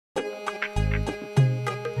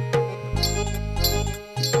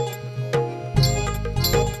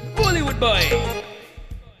boy.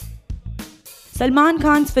 Salman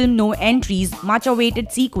Khan's film No Entry's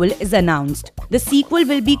much-awaited sequel is announced. The sequel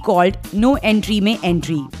will be called No Entry Mein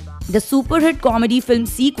Entry. The superhit comedy film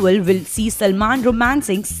sequel will see Salman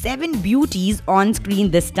romancing 7 beauties on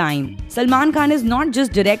screen this time. Salman Khan is not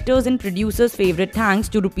just directors and producers' favorite thanks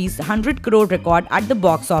to ₹100 crore record at the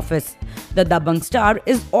box office. The Dabangg star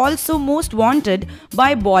is also most wanted by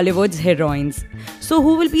Bollywood's heroines. So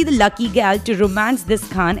who will be the lucky gal to romance this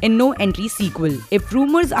Khan in No Entry sequel? If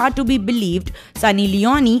rumors are to be believed, Sunny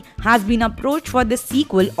Leone has been approached for this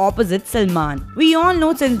sequel opposite Salman. We all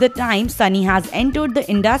know since the time Sunny has entered the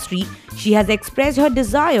industry, she has expressed her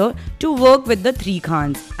desire to work with the three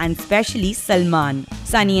Khans, and especially Salman.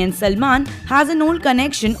 Sunny and Salman has an old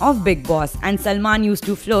connection of Big Boss, and Salman used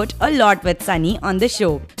to flirt a lot with Sunny on the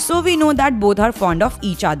show. So we know that both are fond of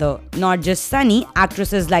each other. Not just Sunny,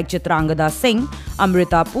 actresses like Chitrangada Singh,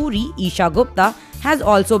 Amrita Puri, Isha Gupta has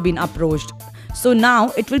also been approached. So now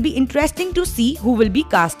it will be interesting to see who will be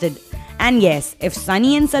casted. And yes, if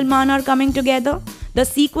Sunny and Salman are coming together, the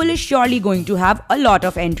sequel is surely going to have a lot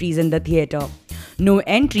of entries in the theatre. No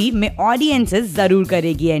Entry mein audiences zarur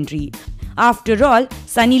karegi entry. After all,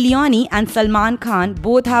 Sunny Leone and Salman Khan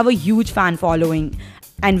both have a huge fan following.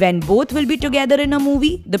 And when both will be together in a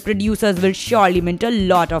movie, the producers will surely mint a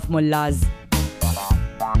lot of mullahs.